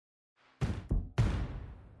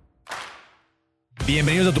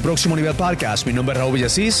Bienvenidos a Tu Próximo Nivel Podcast. Mi nombre es Raúl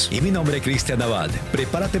Villasís. Y mi nombre es Cristian Abad.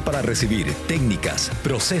 Prepárate para recibir técnicas,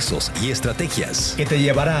 procesos y estrategias Que te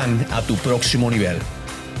llevarán a tu próximo nivel.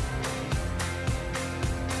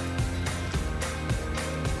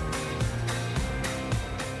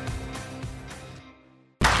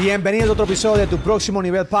 Bienvenidos a otro episodio de Tu Próximo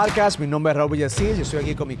Nivel Podcast. Mi nombre es Raúl Villasís. Yo estoy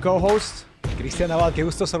aquí con mi co-host Cristian Abad, qué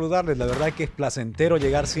gusto saludarles. La verdad que es placentero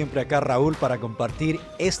llegar siempre acá, Raúl, para compartir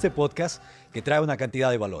este podcast que trae una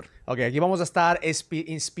cantidad de valor. Ok, aquí vamos a estar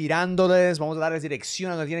inspirándoles, vamos a darles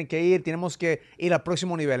dirección a donde tienen que ir, tenemos que ir al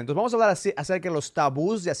próximo nivel. Entonces vamos a hablar acerca de los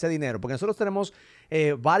tabús de hacer dinero, porque nosotros tenemos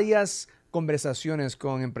varias conversaciones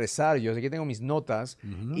con empresarios. Aquí tengo mis notas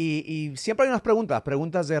y siempre hay unas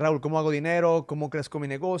preguntas de Raúl: ¿cómo hago dinero? ¿Cómo crezco mi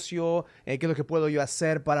negocio? ¿Qué es lo que puedo yo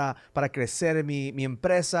hacer para crecer mi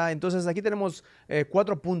empresa? Entonces aquí tenemos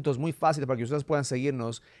 4 puntos muy fáciles para que ustedes puedan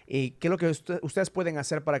seguirnos y qué es lo que ustedes pueden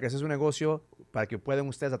hacer para crecer su negocio, para que puedan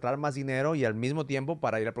ustedes atraer más dinero y al mismo tiempo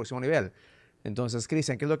para ir al próximo nivel. Entonces,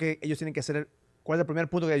 Cristian, ¿qué es lo que ellos tienen que hacer? ¿Cuál es el primer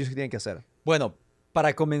punto que ellos tienen que hacer? Bueno,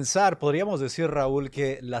 para comenzar, podríamos decir, Raúl,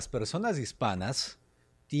 que las personas hispanas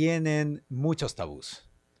tienen muchos tabús.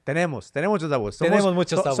 Tenemos muchos tabús. Tenemos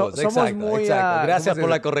muchos tabús, exacto. Gracias por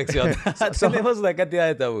la corrección. Tenemos una cantidad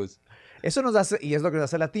de tabús. Eso nos hace, y es lo que nos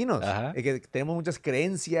hace latinos, que tenemos muchas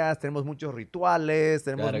creencias, tenemos muchos rituales,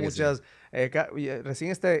 tenemos muchas...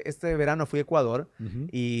 Recién este verano fui a Ecuador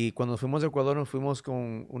y cuando fuimos a Ecuador nos fuimos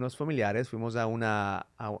con unos familiares, fuimos a una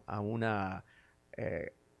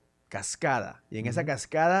cascada, y en esa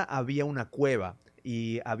cascada había una cueva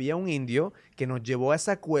y había un indio que nos llevó a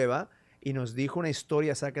esa cueva y nos dijo una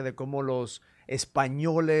historia acerca de cómo los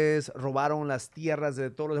españoles robaron las tierras de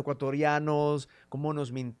todos los ecuatorianos, cómo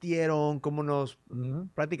nos mintieron,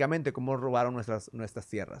 prácticamente cómo robaron nuestras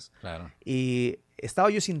tierras. Claro. Y estaba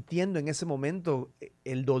yo sintiendo en ese momento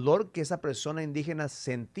el dolor que esa persona indígena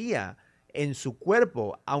sentía en su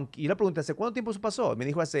cuerpo. Y yo le pregunté, ¿hace cuánto tiempo eso pasó? Me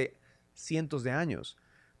dijo, hace cientos de años.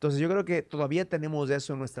 Entonces yo creo que todavía tenemos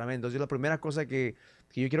eso en nuestra mente. Entonces la primera cosa que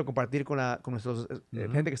yo quiero compartir con nuestra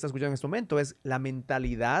gente que está escuchando en este momento es la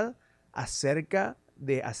mentalidad acerca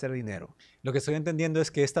de hacer dinero. Lo que estoy entendiendo es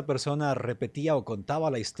que esta persona repetía o contaba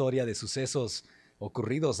la historia de sucesos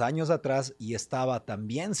ocurridos años atrás y estaba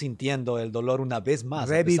también sintiendo el dolor una vez más.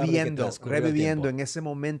 Reviviendo en ese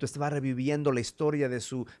momento, estaba reviviendo la historia de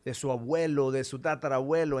su abuelo, de su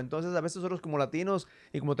tatarabuelo. Entonces a veces nosotros como latinos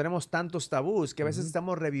y como tenemos tantos tabús que a veces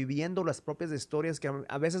estamos reviviendo las propias historias que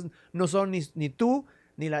a veces no son ni tú,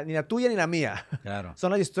 ni la tuya ni la mía. Claro.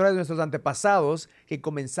 Son las historias de nuestros antepasados que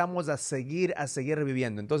comenzamos a seguir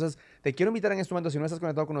reviviendo. Entonces, te quiero invitar en este momento, si no estás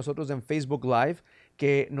conectado con nosotros en Facebook Live,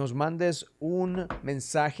 que nos mandes un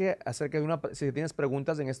mensaje acerca de si tienes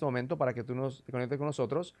preguntas en este momento para que tú te conectes con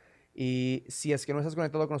nosotros. Y si es que no estás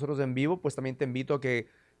conectado con nosotros en vivo, pues también te invito a que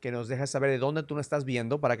nos dejes saber de dónde tú nos estás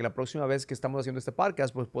viendo para que la próxima vez que estamos haciendo este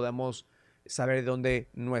podcast, pues podamos saber de dónde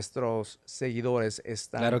nuestros seguidores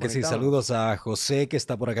están. Claro que sí. Saludos a José, que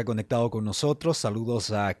está por acá conectado con nosotros. Saludos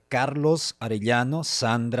a Carlos Arellano.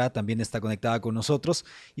 Sandra también está conectada con nosotros.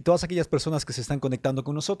 Y todas aquellas personas que se están conectando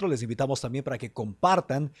con nosotros, les invitamos también para que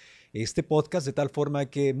compartan este podcast de tal forma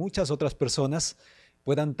que muchas otras personas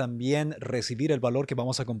puedan también recibir el valor que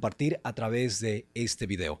vamos a compartir a través de este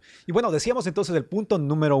video. Y bueno, decíamos entonces el punto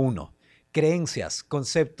número 1. Creencias,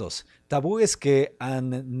 conceptos, tabúes que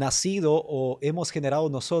han nacido o hemos generado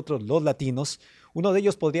nosotros los latinos. Uno de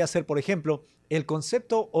ellos podría ser, por ejemplo, el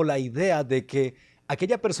concepto o la idea de que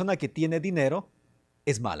aquella persona que tiene dinero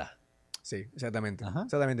es mala. Sí, exactamente.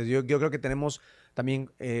 Exactamente. Yo creo que tenemos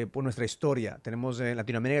también por nuestra historia, en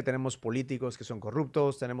Latinoamérica tenemos políticos que son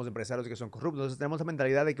corruptos, tenemos empresarios que son corruptos, entonces tenemos la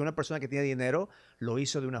mentalidad de que una persona que tiene dinero lo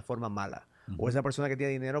hizo de una forma mala. O esa persona que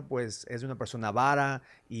tiene dinero pues es una persona avara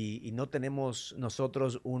y no tenemos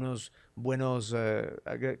nosotros unos buenos,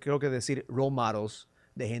 creo que decir role models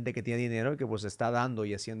de gente que tiene dinero y que pues está dando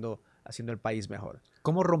y haciendo el país mejor.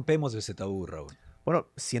 ¿Cómo rompemos ese tabú, Raúl? Bueno,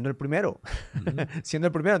 siendo el primero. Siendo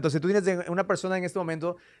el primero. Entonces, tú tienes una persona en este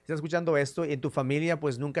momento que está escuchando esto y en tu familia,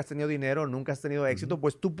 pues, nunca has tenido dinero, nunca has tenido éxito,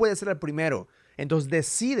 pues, tú puedes ser el primero. Entonces,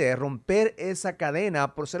 decide romper esa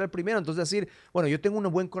cadena por ser el primero. Entonces, decir, bueno, yo tengo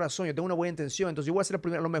un buen corazón, yo tengo una buena intención, entonces yo voy a ser el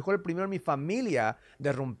primero, a lo mejor el primero en mi familia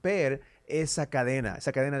de romper esa cadena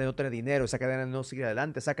de no tener dinero, esa cadena de no seguir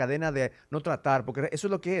adelante, esa cadena de no tratar, porque eso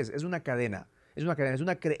es lo que es una cadena. Es una cadena, es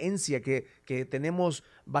una creencia que tenemos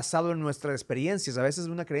basado en nuestras experiencias. A veces es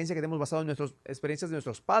una creencia que tenemos basado en nuestras experiencias de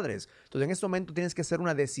nuestros padres. Entonces, en este momento tienes que hacer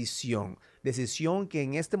una decisión. Decisión que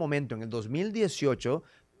en este momento, en el 2018,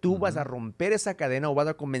 Tú vas a romper esa cadena o vas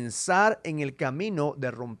a comenzar en el camino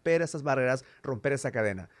de romper esas barreras, romper esa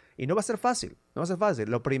cadena. Y no va a ser fácil, no va a ser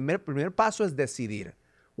fácil. El primer paso es decidir.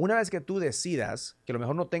 Una vez que tú decidas, que a lo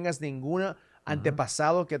mejor no tengas ningún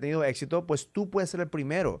antepasado que ha tenido éxito, pues tú puedes ser el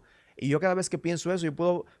primero. Y yo cada vez que pienso eso, yo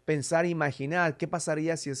puedo pensar e imaginar qué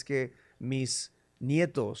pasaría si es que mis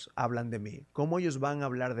nietos hablan de mí, cómo ellos van a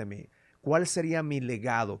hablar de mí, cuál sería mi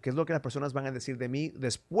legado, qué es lo que las personas van a decir de mí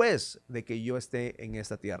después de que yo esté en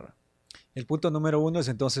esta tierra. El punto número 1 es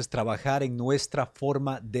entonces trabajar en nuestra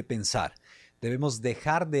forma de pensar. Debemos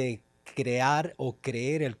dejar de crear o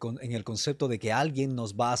creer en el concepto de que alguien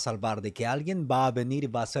nos va a salvar, de que alguien va a venir y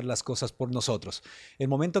va a hacer las cosas por nosotros. El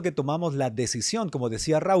momento que tomamos la decisión, como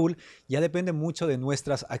decía Raúl, ya depende mucho de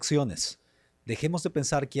nuestras acciones. Dejemos de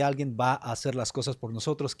pensar que alguien va a hacer las cosas por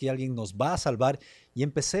nosotros, que alguien nos va a salvar y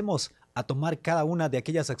empecemos a tomar cada una de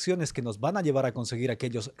aquellas acciones que nos van a llevar a conseguir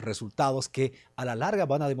aquellos resultados que a la larga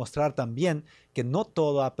van a demostrar también que no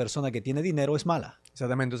toda persona que tiene dinero es mala.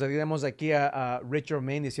 Exactamente. Entonces tenemos aquí a Richard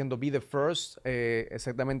Main diciendo be the first.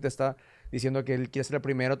 Exactamente está diciendo que él quiere ser el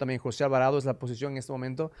primero. También José Alvarado es la posición en este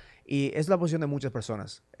momento. Y es la posición de muchas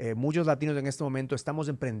personas. Muchos latinos en este momento estamos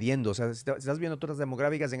emprendiendo. O sea, si estás viendo todas las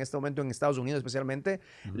demográficas en este momento en Estados Unidos especialmente,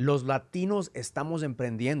 los latinos estamos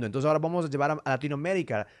emprendiendo. Entonces ahora vamos a llevar a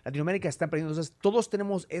Latinoamérica. Latinoamérica está emprendiendo. Entonces todos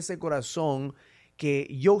tenemos ese corazón que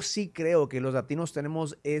yo sí creo que los latinos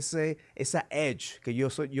tenemos esa edge que yo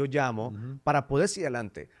llamo para poder seguir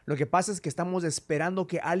adelante. Lo que pasa es que estamos esperando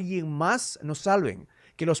que alguien más nos salven,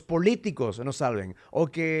 que los políticos nos salven,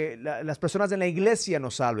 o que las personas en la iglesia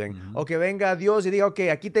nos salven, o que venga Dios y diga, ok,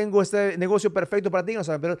 aquí tengo este negocio perfecto para ti, no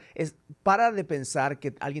saben, pero para de pensar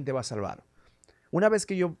que alguien te va a salvar. Una vez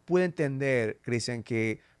que yo pude entender, Cristian,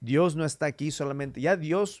 que Dios no está aquí solamente, ya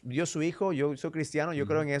Dios dio su hijo, yo soy cristiano, yo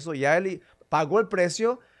creo en eso, ya Él pagó el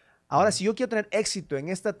precio. Ahora, si yo quiero tener éxito en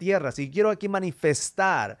esta tierra, si quiero aquí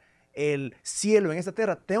manifestar el cielo en esta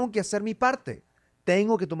tierra, tengo que hacer mi parte.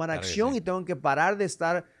 Tengo que tomar acción y tengo que parar de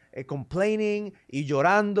estar complaining y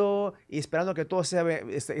llorando y esperando que todo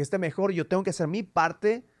esté mejor. Yo tengo que hacer mi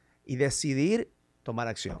parte y decidir tomar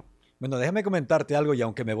acción. Bueno, déjame comentarte algo y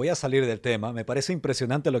aunque me voy a salir del tema, me parece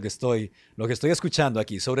impresionante lo que estoy escuchando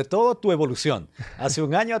aquí, sobre todo tu evolución. Hace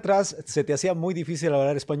un año atrás se te hacía muy difícil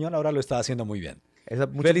hablar español, ahora lo estás haciendo muy bien.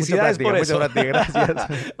 Felicidades por eso. Gracias.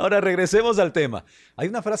 Ahora regresemos al tema. Hay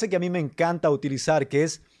una frase que a mí me encanta utilizar que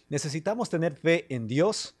es, necesitamos tener fe en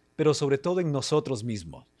Dios, pero sobre todo en nosotros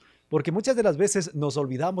mismos. Porque muchas de las veces nos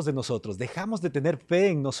olvidamos de nosotros, dejamos de tener fe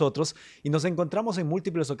en nosotros y nos encontramos en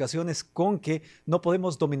múltiples ocasiones con que no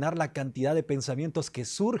podemos dominar la cantidad de pensamientos que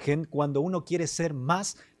surgen cuando uno quiere ser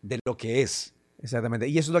más de lo que es. Exactamente.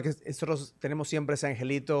 Y eso es lo que nosotros tenemos siempre, ese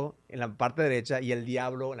angelito en la parte derecha y el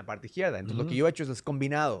diablo en la parte izquierda. Entonces lo que yo he hecho es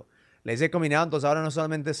combinado. Les he combinado, entonces ahora no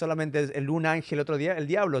solamente es un ángel, otro día el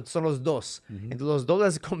diablo, son los dos. Entonces los dos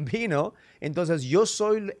les combino. Entonces yo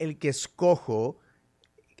soy el que escojo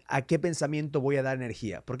a qué pensamiento voy a dar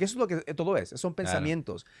energía. Porque eso es lo que todo es, son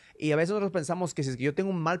pensamientos. Claro. Y a veces nosotros pensamos que si es que yo tengo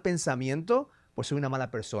un mal pensamiento, pues soy una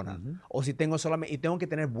mala persona. O si tengo solamente, y tengo que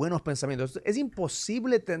tener buenos pensamientos. Es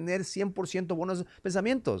imposible tener 100% buenos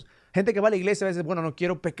pensamientos. Gente que va a la iglesia a veces, bueno, no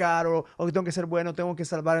quiero pecar, o que tengo que ser bueno, tengo que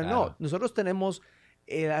salvar. Claro. No, nosotros tenemos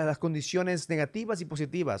las condiciones negativas y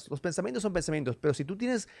positivas. Los pensamientos son pensamientos, pero si tú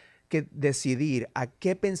tienes que decidir a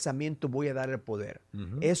qué pensamiento voy a dar el poder,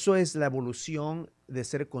 eso es la evolución de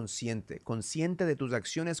ser consciente de tus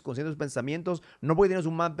acciones, consciente de tus pensamientos. No porque tienes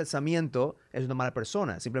un mal pensamiento, es una mala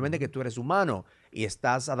persona. Simplemente que tú eres humano y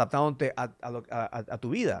estás adaptándote a tu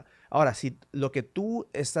vida. Ahora, si lo que tú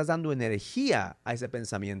estás dando energía a ese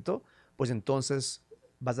pensamiento, pues entonces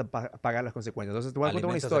vas a pagar las consecuencias. Entonces te voy a contar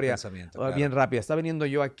una historia bien rápida. Estaba viniendo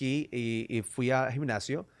yo aquí y fui al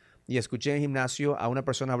gimnasio y escuché en el gimnasio a una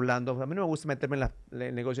persona hablando. A mí no me gusta meterme en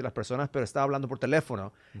el negocio de las personas, pero estaba hablando por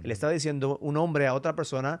teléfono. Y le estaba diciendo un hombre a otra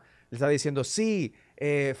persona, le estaba diciendo, sí,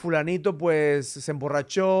 fulanito pues se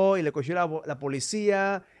emborrachó y le cogió la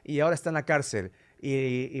policía y ahora está en la cárcel.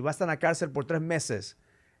 Y va a estar en la cárcel por 3 meses.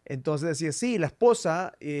 Entonces decía, sí, la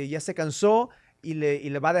esposa ya se cansó y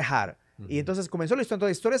le va a dejar. Y entonces comenzó la historia.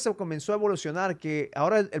 Entonces la historia se comenzó a evolucionar que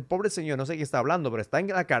ahora el pobre señor, no sé quién está hablando, pero está en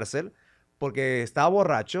la cárcel porque estaba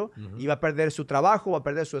borracho y va a perder su trabajo, va a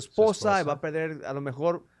perder su esposa, y va a perder a lo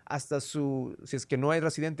mejor hasta si es que no es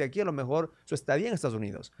residente aquí, a lo mejor su estadía en Estados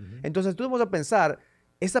Unidos. Entonces tú vamos a pensar,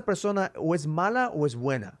 ¿esta persona o es mala o es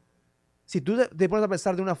buena? Si tú te pones a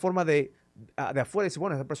pensar de una forma de afuera, dices,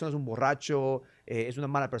 bueno, esa persona es un borracho, es una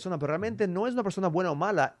mala persona, pero realmente no es una persona buena o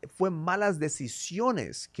mala, fue malas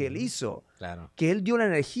decisiones que él hizo, que él dio la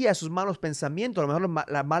energía a sus malos pensamientos, a lo mejor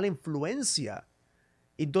la mala influencia.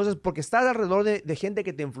 Entonces, porque estás alrededor de gente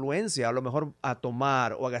que te influencia, a lo mejor a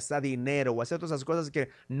tomar o a gastar dinero o a hacer todas esas cosas que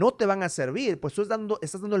no te van a servir, pues tú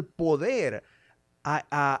estás dando el poder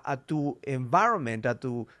a tu environment, a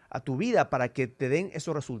tu vida para que te den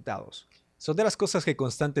esos resultados. Son de las cosas que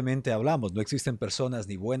constantemente hablamos. No existen personas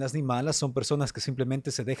ni buenas ni malas, son personas que simplemente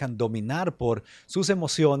se dejan dominar por sus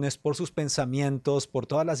emociones, por sus pensamientos, por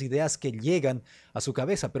todas las ideas que llegan a su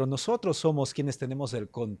cabeza. Pero nosotros somos quienes tenemos el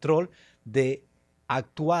control de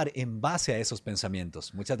actuar en base a esos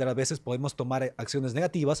pensamientos. Muchas de las veces podemos tomar acciones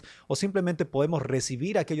negativas o simplemente podemos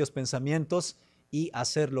recibir aquellos pensamientos y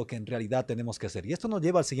hacer lo que en realidad tenemos que hacer. Y esto nos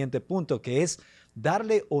lleva al siguiente punto, que es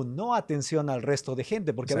darle o no atención al resto de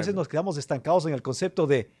gente, porque a veces nos quedamos estancados en el concepto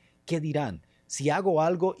de ¿qué dirán? Si hago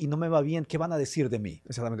algo y no me va bien, ¿qué van a decir de mí?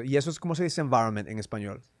 Exactamente. Y eso es como se dice environment en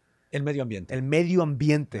español. El medio ambiente. El medio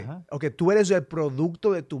ambiente. Ajá. Ok, tú eres el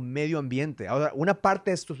producto de tu medio ambiente. Ahora, una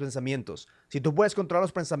parte es tus pensamientos. Si tú puedes controlar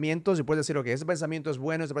los pensamientos y puedes decir, ok, ese pensamiento es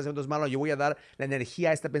bueno, ese pensamiento es malo, yo voy a dar la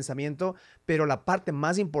energía a este pensamiento, pero la parte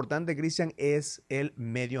más importante, Cristian, es el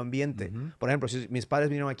medio ambiente. Por ejemplo, si mis padres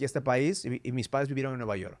vinieron aquí a este país y mis padres vivieron en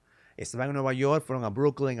Nueva York. Estaban en Nueva York, fueron a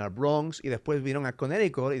Brooklyn, al Bronx y después vinieron a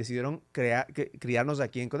Connecticut y decidieron criarnos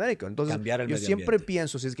aquí en Connecticut. Entonces, yo siempre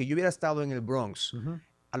pienso, si es que yo hubiera estado en el Bronx,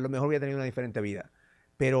 a lo mejor hubiera tenido una diferente vida.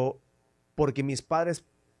 Pero porque mis padres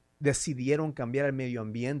decidieron cambiar el medio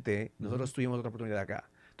ambiente, nosotros tuvimos otra oportunidad acá.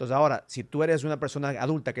 Entonces ahora, si tú eres una persona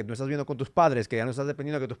adulta que no estás viviendo con tus padres, que ya no estás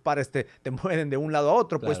dependiendo de que tus padres te mueven de un lado a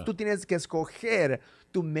otro, pues tú tienes que escoger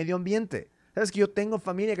tu medio ambiente. Sabes que yo tengo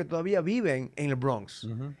familia que todavía viven en el Bronx.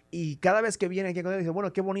 Y cada vez que vienen aquí, dicen,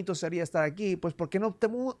 bueno, qué bonito sería estar aquí. Pues, ¿por qué no te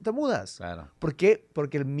mudas? Claro. ¿Por qué?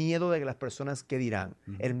 Porque el miedo de que las personas, ¿qué dirán?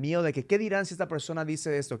 El miedo de que, ¿qué dirán si esta persona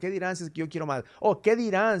dice esto? ¿Qué dirán si es que yo quiero más? O, ¿qué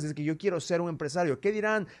dirán si es que yo quiero ser un empresario? ¿Qué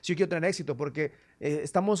dirán si yo quiero tener éxito? Porque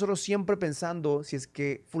estamos nosotros siempre pensando si es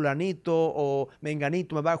que fulanito o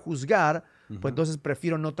menganito me va a juzgar, pues entonces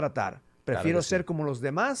prefiero no tratar. Prefiero ser como los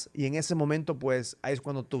demás y en ese momento, pues, ahí es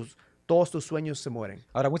cuando todos tus sueños se mueren.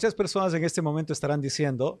 Ahora, muchas personas en este momento estarán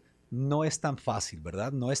diciendo, no es tan fácil,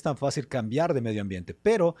 ¿verdad? No es tan fácil cambiar de medio ambiente,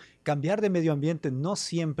 pero cambiar de medio ambiente no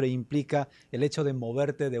siempre implica el hecho de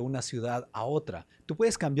moverte de una ciudad a otra. Tú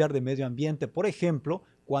puedes cambiar de medio ambiente, por ejemplo,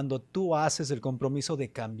 cuando tú haces el compromiso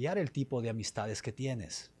de cambiar el tipo de amistades que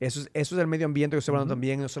tienes. Eso es el medio ambiente que estoy hablando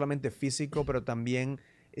también, no solamente físico, pero también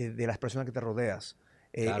de las personas que te rodeas.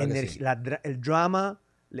 Claro sí. El drama,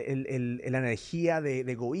 la energía de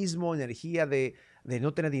egoísmo, energía de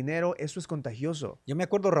no tener dinero, eso es contagioso. Yo me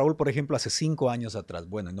acuerdo, Raúl, por ejemplo, hace 5 años atrás,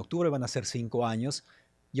 bueno, en octubre van a ser 5 años,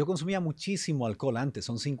 yo consumía muchísimo alcohol antes,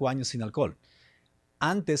 son 5 años sin alcohol.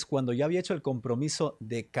 Antes, cuando yo había hecho el compromiso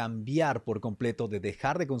de cambiar por completo, de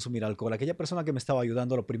dejar de consumir alcohol, aquella persona que me estaba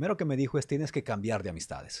ayudando, lo primero que me dijo es, tienes que cambiar de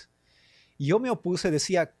amistades. Y yo me opuse,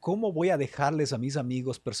 decía, ¿cómo voy a dejarles a mis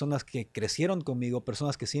amigos, personas que crecieron conmigo,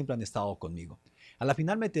 personas que siempre han estado conmigo? A la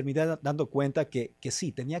final me terminé dando cuenta que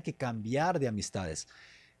sí, tenía que cambiar de amistades.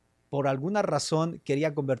 Por alguna razón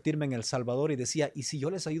quería convertirme en El Salvador y decía, ¿y si yo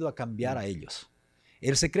les ayudo a cambiar a ellos?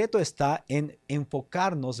 El secreto está en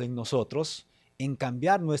enfocarnos en nosotros, en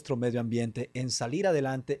cambiar nuestro medio ambiente, en salir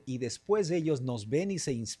adelante y después ellos nos ven y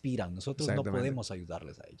se inspiran. Nosotros no podemos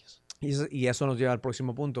ayudarles a ellos. Y eso nos lleva al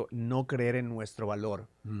próximo punto, no creer en nuestro valor.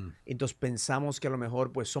 Entonces pensamos que a lo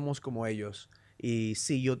mejor pues somos como ellos. Y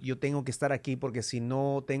sí, yo tengo que estar aquí porque si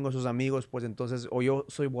no tengo esos amigos, pues entonces o yo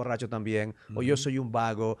soy borracho también, o yo soy un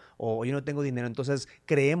vago, o yo no tengo dinero. Entonces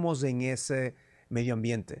creemos en ese medio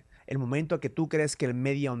ambiente. El momento que tú crees que el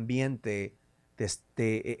medio ambiente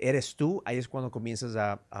eres tú, ahí es cuando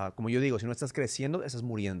comienzas como yo digo, si no estás creciendo, estás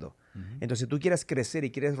muriendo. Entonces, si tú quieres crecer y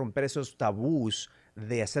quieres romper esos tabús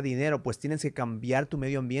de hacer dinero, pues tienes que cambiar tu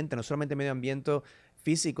medio ambiente, no solamente el medio ambiente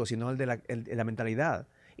físico, sino el de la mentalidad.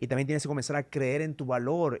 Y también tienes que comenzar a creer en tu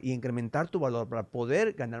valor y incrementar tu valor para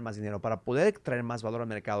poder ganar más dinero, para poder traer más valor al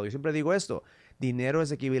mercado. Yo siempre digo esto, dinero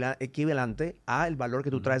es equivalente al valor que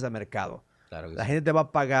tú traes al mercado. Claro que la sí. gente te va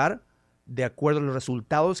a pagar de acuerdo a los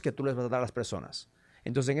resultados que tú les vas a dar a las personas.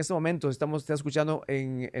 Entonces, en este momento, estás escuchando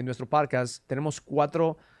en nuestro podcast, tenemos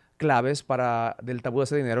 4 claves del tabú de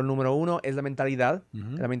hacer dinero. El número 1 es la mentalidad.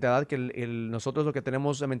 La mentalidad que nosotros lo que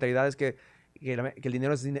tenemos, la mentalidad es que el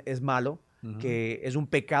dinero es malo, que es un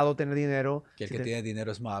pecado tener dinero. Que el que tiene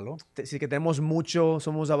dinero es malo. Si que tenemos mucho,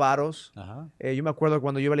 somos avaros. Yo me acuerdo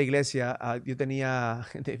cuando yo iba a la iglesia, yo tenía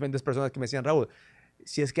diferentes personas que me decían, Raúl,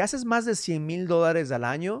 si es que haces más de $100,000 al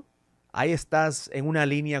año, ahí estás en una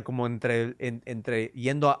línea como entre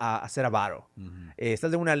yendo a ser avaro.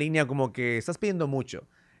 Estás en una línea como que estás pidiendo mucho.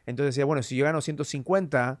 Entonces decía, bueno, si yo gano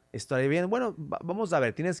 150, estaré bien. Bueno, vamos a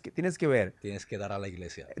ver, tienes que ver. Tienes que dar a la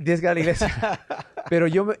iglesia. Tienes que dar a la iglesia. Pero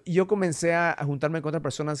yo comencé a juntarme con otras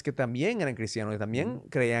personas que también eran cristianos, que también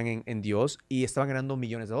creían en Dios y estaban ganando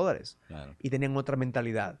millones de dólares. Claro. Y tenían otra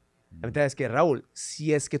mentalidad. La mentalidad es que, Raúl,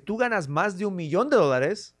 si es que tú ganas más de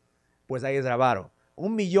 $1,000,000, pues ahí es bárbaro.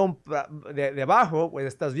 1,000,000 de abajo, pues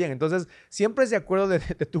estás bien. Entonces, siempre es de acuerdo de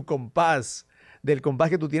tu compás, del compás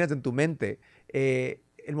que tú tienes en tu mente.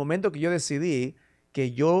 El momento que yo decidí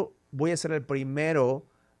que yo voy a ser el primero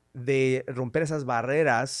de romper esas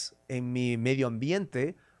barreras en mi medio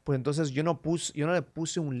ambiente, pues entonces yo no le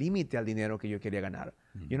puse un límite al dinero que yo quería ganar.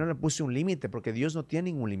 Yo no le puse un límite porque Dios no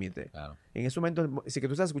tiene ningún límite. Claro. En ese momento, si que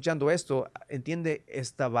tú estás escuchando esto, entiende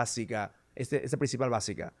esta principal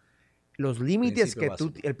básica. Los límites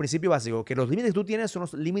el principio básico, que los límites que tú tienes son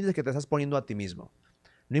los límites que te estás poniendo a ti mismo.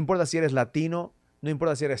 No importa si eres latino, no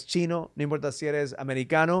importa si eres chino, no importa si eres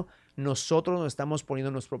americano, nosotros nos estamos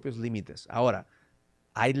poniendo nuestros propios límites. Ahora,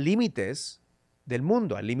 hay límites del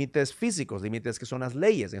mundo, hay límites físicos, límites que son las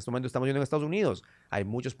leyes. En este momento estamos viendo en Estados Unidos, hay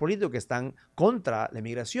muchos políticos que están contra la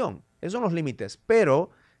inmigración. Esos son los límites,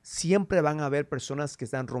 pero siempre van a haber personas que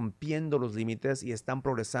están rompiendo los límites y están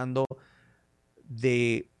progresando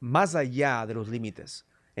de más allá de los límites.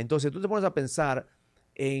 Entonces, tú te pones a pensar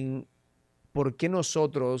en por qué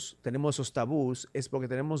nosotros tenemos esos tabús, es porque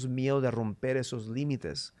tenemos miedo de romper esos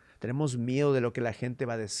límites. Tenemos miedo de lo que la gente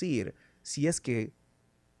va a decir si es que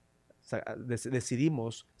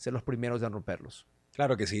decidimos ser los primeros en romperlos.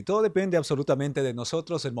 Claro que sí, todo depende absolutamente de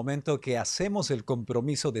nosotros. El momento que hacemos el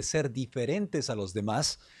compromiso de ser diferentes a los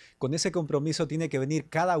demás, con ese compromiso tiene que venir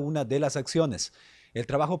cada una de las acciones. El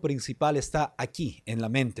trabajo principal está aquí, en la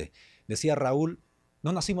mente. Decía Raúl,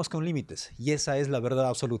 no nacimos con límites, y esa es la verdad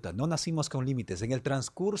absoluta. No nacimos con límites. En el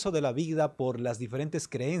transcurso de la vida, por las diferentes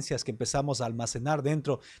creencias que empezamos a almacenar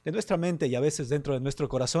dentro de nuestra mente y a veces dentro de nuestro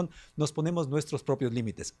corazón, nos ponemos nuestros propios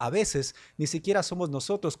límites. A veces ni siquiera somos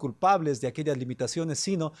nosotros culpables de aquellas limitaciones,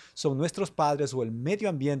 sino son nuestros padres o el medio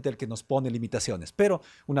ambiente el que nos pone limitaciones. Pero,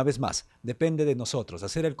 una vez más, depende de nosotros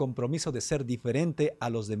hacer el compromiso de ser diferente a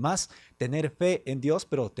los demás, tener fe en Dios,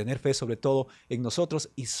 pero tener fe sobre todo en nosotros,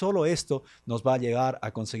 y solo esto nos va a llevar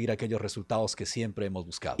a conseguir aquellos resultados que siempre hemos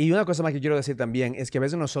buscado. Y una cosa más que quiero decir también es que a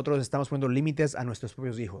veces nosotros estamos poniendo límites a nuestros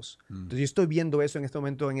propios hijos. Entonces yo estoy viendo eso en este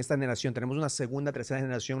momento en esta generación. Tenemos una segunda, tercera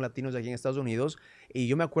generación latinos aquí en Estados Unidos y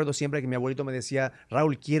yo me acuerdo siempre que mi abuelito me decía,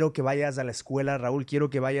 Raúl, quiero que vayas a la escuela, Raúl, quiero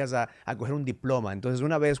que vayas a coger un diploma. Entonces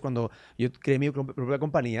una vez cuando yo creé mi propia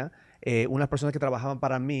compañía, unas personas que trabajaban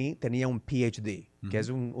para mí tenían un PhD, que es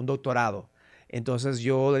un doctorado. Entonces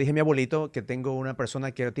yo le dije a mi abuelito que tengo una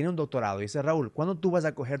persona que tiene un doctorado. Y dice, Raúl, ¿cuándo tú vas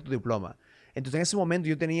a coger tu diploma? Entonces en ese momento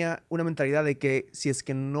yo tenía una mentalidad de que si es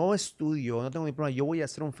que no estudio, no tengo diploma, yo voy a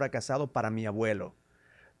ser un fracasado para mi abuelo.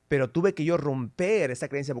 Pero tuve que yo romper esa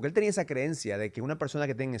creencia, porque él tenía esa creencia de que una persona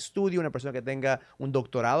que tenga estudio, una persona que tenga un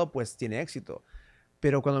doctorado, pues tiene éxito.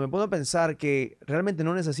 Pero cuando me pongo a pensar que realmente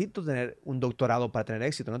no necesito tener un doctorado para tener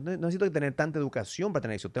éxito, no necesito tener tanta educación para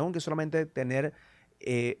tener éxito, tengo que solamente tener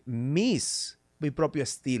mi propio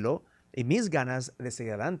estilo y mis ganas de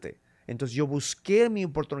seguir adelante. Entonces yo busqué mi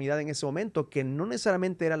oportunidad en ese momento, que no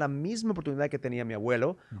necesariamente era la misma oportunidad que tenía mi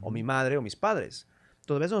abuelo o mi madre o mis padres.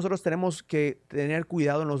 Entonces nosotros tenemos que tener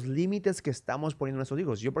cuidado en los límites que estamos poniendo a nuestros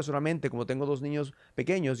hijos. Yo personalmente, como tengo 2 niños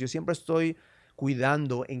pequeños, yo siempre estoy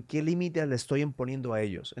cuidando en qué límites le estoy imponiendo a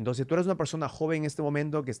ellos. Entonces, si tú eres una persona joven en este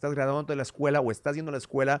momento que estás graduándote de la escuela o estás yendo a la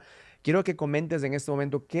escuela, quiero que comentes en este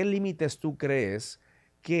momento qué límites tú crees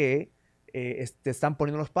que te están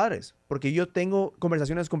poniendo los padres. Porque yo tengo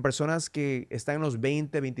conversaciones con personas que están en los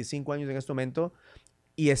 20, 25 años en este momento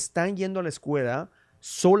y están yendo a la escuela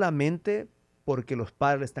solamente porque los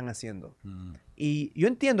padres le están haciendo. Y yo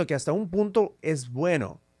entiendo que hasta un punto es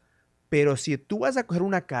bueno, pero si tú vas a coger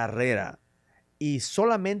una carrera y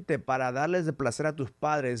solamente para darles de placer a tus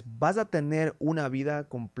padres, vas a tener una vida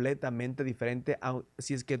completamente diferente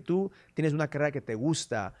si es que tú tienes una carrera que te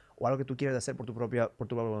gusta o algo que tú quieres hacer por tu propia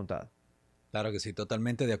voluntad. Claro que sí,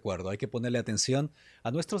 totalmente de acuerdo. Hay que ponerle atención.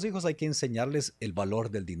 A nuestros hijos hay que enseñarles el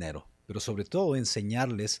valor del dinero, pero sobre todo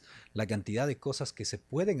enseñarles la cantidad de cosas que se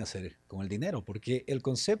pueden hacer con el dinero, porque el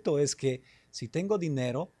concepto es que si tengo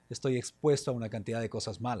dinero, estoy expuesto a una cantidad de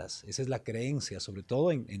cosas malas. Esa es la creencia, sobre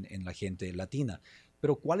todo en la gente latina.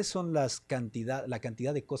 Pero ¿cuáles son la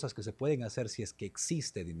cantidad de cosas que se pueden hacer si es que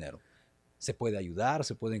existe dinero? Se puede ayudar,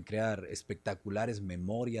 se pueden crear espectaculares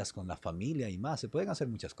memorias con la familia y más. Se pueden hacer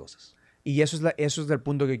muchas cosas. Y eso es el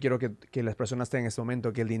punto que quiero que las personas tengan en este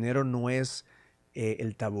momento, que el dinero no es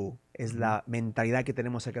el tabú, es la mentalidad que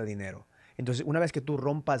tenemos acerca del dinero. Entonces, una vez que tú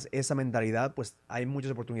rompas esa mentalidad, pues hay muchas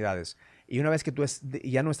oportunidades. Y una vez que tú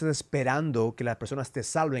ya no estés esperando que las personas te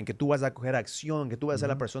salven, que tú vas a coger acción, que tú vas a ser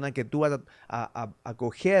la persona que tú vas a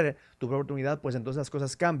coger tu propia oportunidad, pues entonces las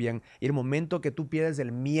cosas cambian. Y el momento que tú pierdes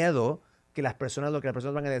el miedo que las personas, lo que las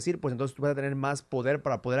personas van a decir, pues entonces tú vas a tener más poder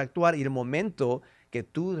para poder actuar. Y el momento que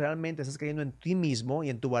tú realmente estás creyendo en ti mismo y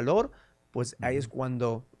en tu valor, pues ahí es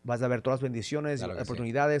cuando vas a ver todas las bendiciones, Claro que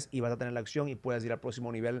oportunidades, y vas a tener la acción y puedes ir al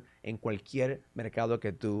próximo nivel en cualquier mercado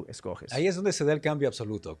que tú escoges. Ahí es donde se da el cambio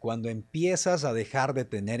absoluto, cuando empiezas a dejar de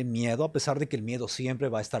tener miedo, a pesar de que el miedo siempre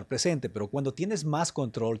va a estar presente, pero cuando tienes más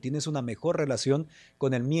control, tienes una mejor relación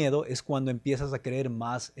con el miedo, es cuando empiezas a creer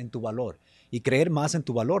más en tu valor. Y creer más en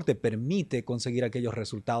tu valor te permite conseguir aquellos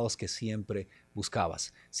resultados que siempre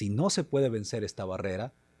buscabas. Si no se puede vencer esta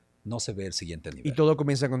barrera, no se ve el siguiente nivel. Y todo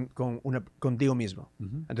comienza contigo mismo.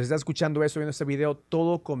 Entonces, estás escuchando esto, viendo este video,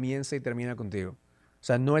 todo comienza y termina contigo. O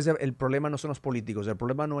sea, no es el problema no son los políticos, el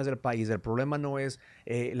problema no es el país, el problema no es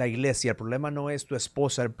la iglesia, el problema no es tu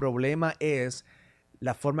esposa, el problema es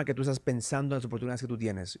la forma que tú estás pensando en las oportunidades que tú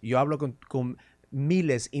tienes. Yo hablo con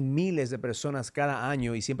miles y miles de personas cada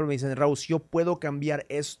año y siempre me dicen, Raúl, si yo puedo cambiar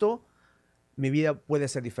esto, mi vida puede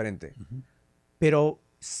ser diferente. Pero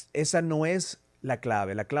esa no es la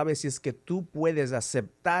clave. La clave es que tú puedes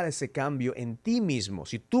aceptar ese cambio en ti mismo.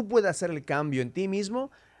 Si tú puedes hacer el cambio en ti mismo,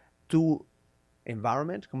 tu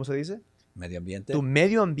environment, ¿cómo se dice? Medio ambiente. Tu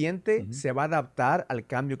medio ambiente se va a adaptar al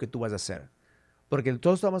cambio que tú vas a hacer. Porque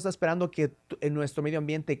todos estamos esperando que nuestro medio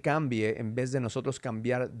ambiente cambie en vez de nosotros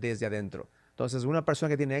cambiar desde adentro. Entonces, una persona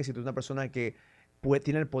que tiene éxito es una persona que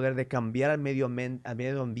tiene el poder de cambiar al medio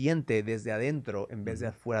ambiente desde adentro en vez de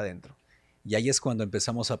afuera adentro. Y ahí es cuando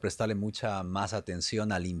empezamos a prestarle mucha más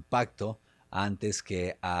atención al impacto antes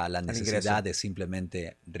que a la necesidad de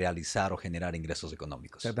simplemente realizar o generar ingresos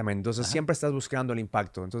económicos. Exactamente. Entonces, siempre estás buscando el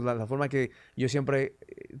impacto. Entonces, la forma que yo siempre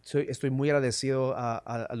estoy muy agradecido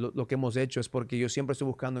a lo que hemos hecho es porque yo siempre estoy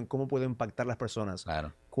buscando en cómo puedo impactar a las personas.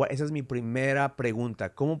 Claro. Esa es mi primera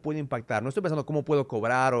pregunta. ¿Cómo puedo impactar? No estoy pensando cómo puedo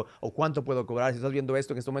cobrar o cuánto puedo cobrar. Si estás viendo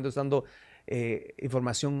esto, en este momento estoy dando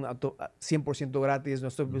información 100% gratis. No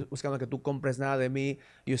estoy buscando que tú compres nada de mí.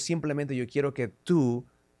 Yo quiero que tú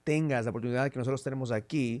tengas la oportunidad que nosotros tenemos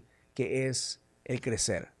aquí, que es el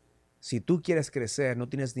crecer. Si tú quieres crecer, no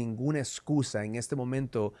tienes ninguna excusa en este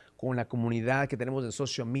momento con la comunidad que tenemos en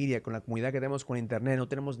social media, con la comunidad que tenemos con internet. No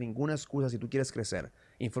tenemos ninguna excusa si tú quieres crecer.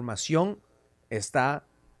 Información está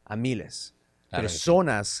a miles. Claro,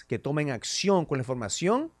 personas que tomen acción con la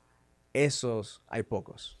información, esos hay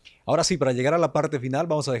pocos. Ahora sí, para llegar a la parte final,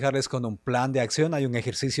 vamos a dejarles con un plan de acción. Hay un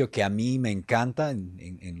ejercicio que a mí me encanta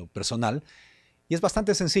en lo personal. Y es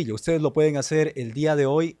bastante sencillo. Ustedes lo pueden hacer el día de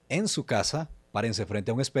hoy en su casa. Párense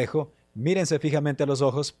frente a un espejo, mírense fijamente a los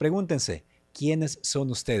ojos, pregúntense, ¿quiénes son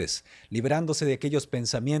ustedes? Liberándose de aquellos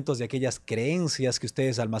pensamientos, de aquellas creencias que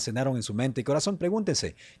ustedes almacenaron en su mente y corazón,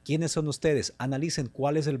 pregúntense, ¿quiénes son ustedes? Analicen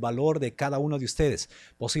cuál es el valor de cada uno de ustedes.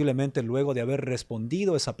 Posiblemente luego de haber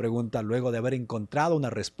respondido esa pregunta, luego de haber encontrado una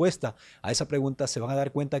respuesta a esa pregunta, se van a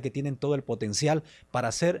dar cuenta que tienen todo el potencial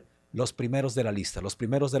para ser los primeros de la lista, los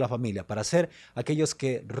primeros de la familia, para ser aquellos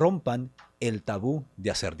que rompan el tabú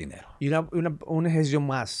de hacer dinero. Y un ejercicio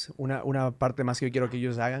más, una parte más que yo quiero que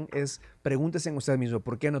ellos hagan es pregúntense en ustedes mismos,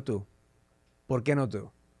 ¿por qué no tú? ¿Por qué no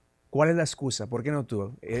tú? ¿Cuál es la excusa? ¿Por qué no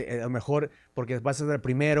tú? A lo mejor porque vas a ser el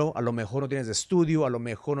primero, a lo mejor no tienes estudio, a lo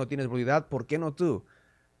mejor no tienes oportunidad, ¿por qué no tú?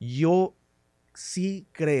 Yo sí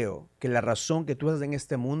creo que la razón que tú estás en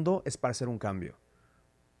este mundo es para hacer un cambio.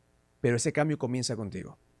 Pero ese cambio comienza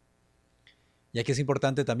contigo. Y aquí es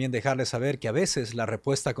importante también dejarles saber que a veces la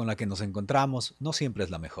respuesta con la que nos encontramos no siempre es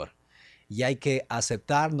la mejor. Y hay que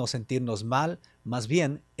aceptar, no sentirnos mal, más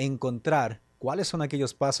bien encontrar cuáles son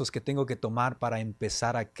aquellos pasos que tengo que tomar para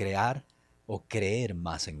empezar a crear o creer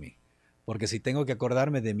más en mí. Porque si tengo que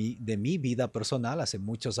acordarme de mi vida personal, hace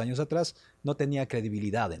muchos años atrás, no tenía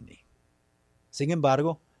credibilidad en mí. Sin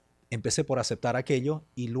embargo, empecé por aceptar aquello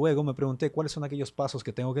y luego me pregunté cuáles son aquellos pasos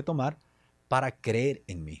que tengo que tomar para creer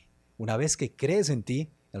en mí. Una vez que crees en ti,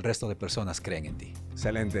 el resto de personas creen en ti.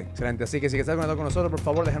 Excelente, excelente. Así que si estás conectado con nosotros, por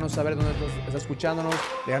favor, déjanos saber dónde estás escuchándonos.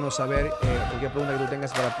 Déjanos saber cualquier pregunta que tú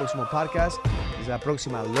tengas para el próximo podcast. Y la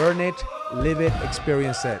próxima, Learn It, Live It,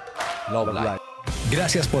 Experience It. Love Life.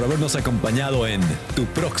 Gracias por habernos acompañado en Tu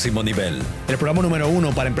Próximo Nivel. El programa número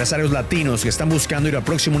 1 para empresarios latinos que están buscando ir al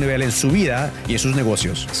próximo nivel en su vida y en sus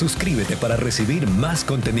negocios. Suscríbete para recibir más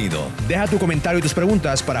contenido. Deja tu comentario y tus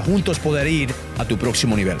preguntas para juntos poder ir a tu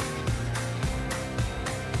próximo nivel.